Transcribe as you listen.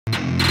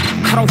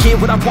I don't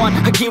get what I want,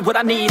 I get what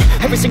I need.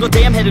 Every single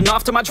day I'm heading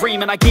off to my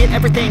dream, and I get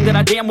everything that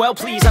I damn well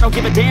please. I don't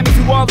give a damn if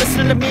you all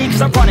listening to me,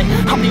 cause I run it.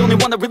 I'm the only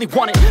one that really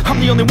want it, I'm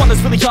the only one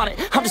that's really on it.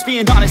 I'm just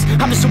being honest,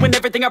 I'm just doing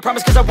everything I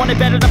promise, cause I want it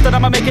bad enough that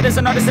I'ma make it as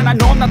an artist. And I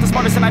know I'm not the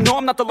smartest, and I know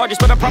I'm not the largest,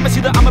 but I promise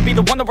you that I'ma be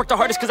the one that worked the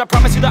hardest. Cause I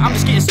promise you that I'm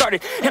just getting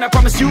started, and I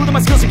promise you that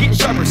my skills are getting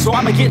sharper. So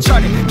I'ma get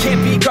charted,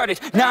 can't be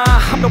guarded. Nah,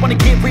 I'm the one to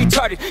get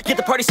retarded. Get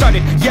the party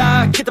started,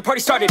 yeah, get the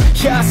party started.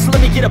 Yeah, so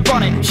let me get up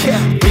on it, yeah.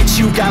 Bitch,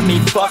 you got me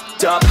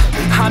fucked up,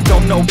 I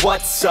don't know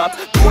what's up.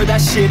 Pour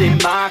that shit in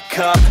my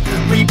cup,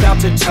 we bout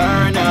to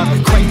turn up.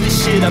 Crank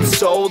this shit up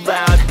so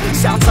loud,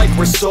 sounds like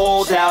we're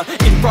sold out.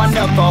 In front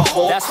of a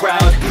whole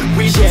crowd,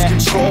 we lose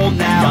control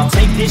now. Y'all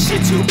take this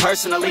shit too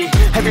personally,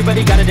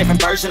 everybody got a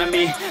different version of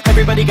me.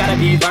 Everybody gotta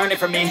be learning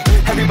from me,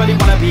 everybody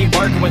wanna be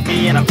working with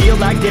me. And I feel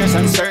like there's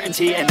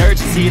uncertainty and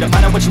urgency to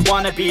find out what you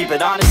wanna be.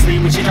 But honestly,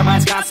 we change our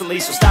minds constantly,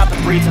 so stop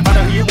and breathe and find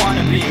out who you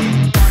wanna be.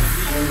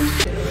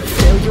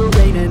 Failure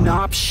ain't an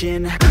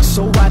option,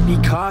 so I'd be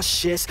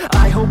cautious.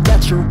 I hope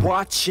that you're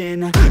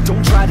watching,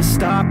 don't try to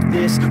stop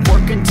this.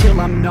 Work until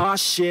I'm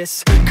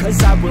nauseous,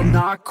 cause I will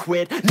not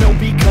quit. No,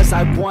 because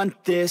I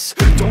want this,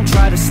 don't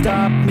try to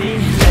stop me.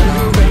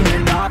 Failure ain't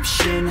an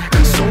option,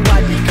 so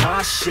I'd be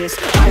cautious.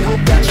 I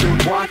hope that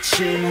you're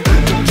watching,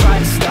 don't try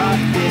to stop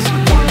this.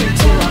 Work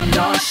until I'm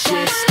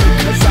nauseous,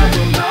 cause I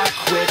will not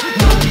quit.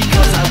 No,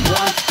 because I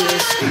want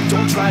this,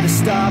 don't try to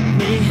stop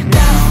me now.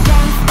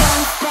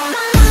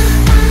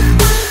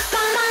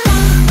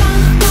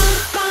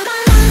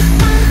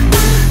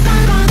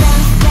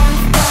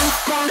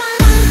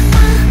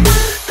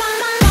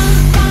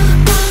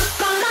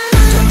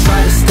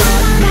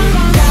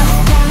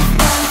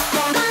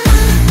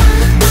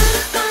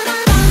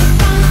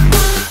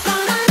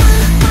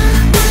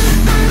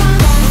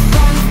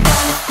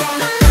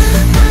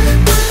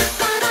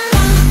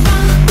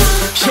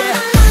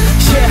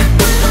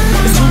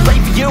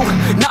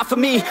 For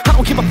me, I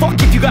don't give a fuck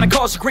if you got a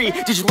college degree.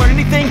 Did you learn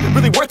anything?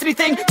 Really worth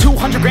anything?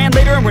 200 grand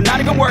later and we're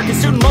not even working.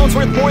 Student loans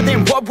worth more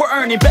than what we're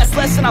earning. Best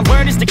lesson I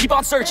learned is to keep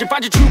on searching.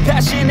 Find your true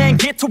passion and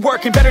get to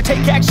work. And better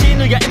take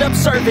action or you end up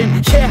serving.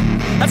 Yeah,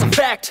 that's a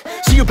fact.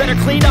 So you better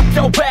clean up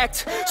your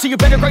act. So you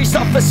better grow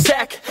yourself a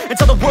sack and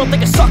tell the world they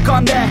can suck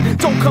on that.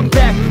 Don't come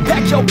back,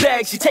 pack your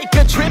bags. You take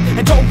a trip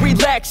and don't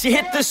relax. You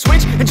hit the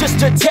switch and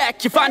just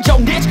attack. You find your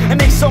niche and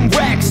make some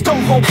racks.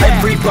 Don't hold back.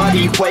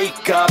 Everybody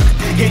wake up,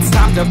 it's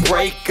time to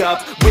break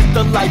up with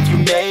the life you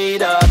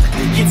made up.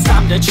 It's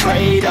time to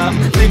trade up,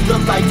 live the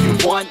life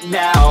you want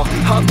now,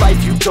 a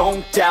life you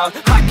don't doubt.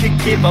 I could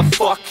give a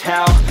fuck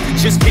how,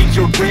 just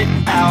figure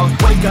it out.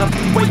 Wake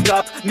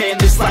up, man,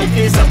 this life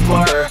is a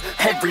blur.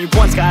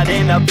 Everyone's got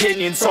an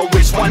opinion, so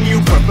which one you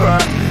prefer?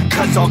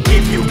 Cause I'll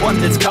give you one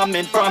that's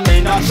coming from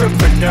an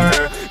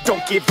entrepreneur.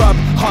 Don't give up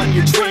on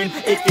your dream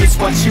if it's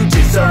what you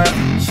deserve.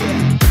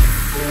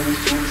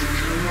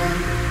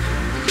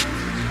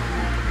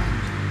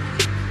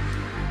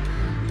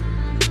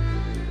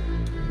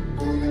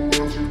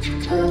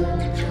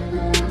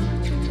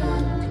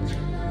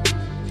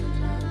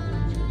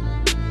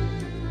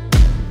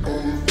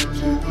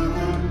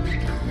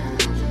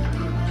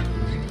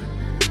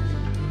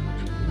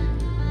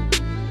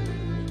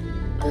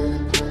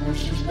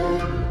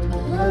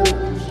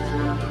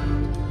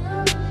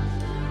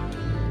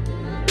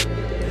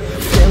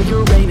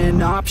 Failure ain't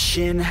an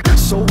option,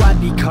 so I'd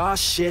be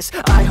cautious.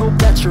 I hope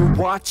that you're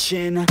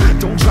watching,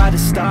 don't try to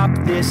stop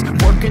this.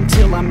 Work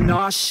until I'm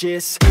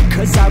nauseous,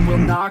 cause I will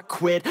not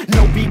quit.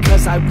 No,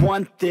 because I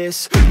want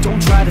this,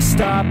 don't try to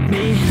stop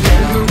me.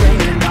 Failure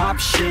ain't an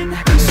option,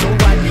 so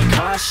I'd be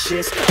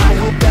cautious. I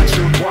hope that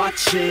you're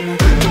watching,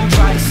 don't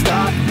try to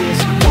stop this.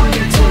 Work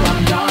until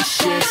I'm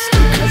nauseous,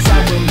 cause I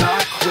will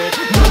not quit.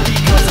 No,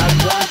 because I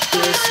want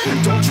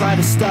this, don't try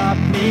to stop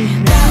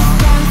me.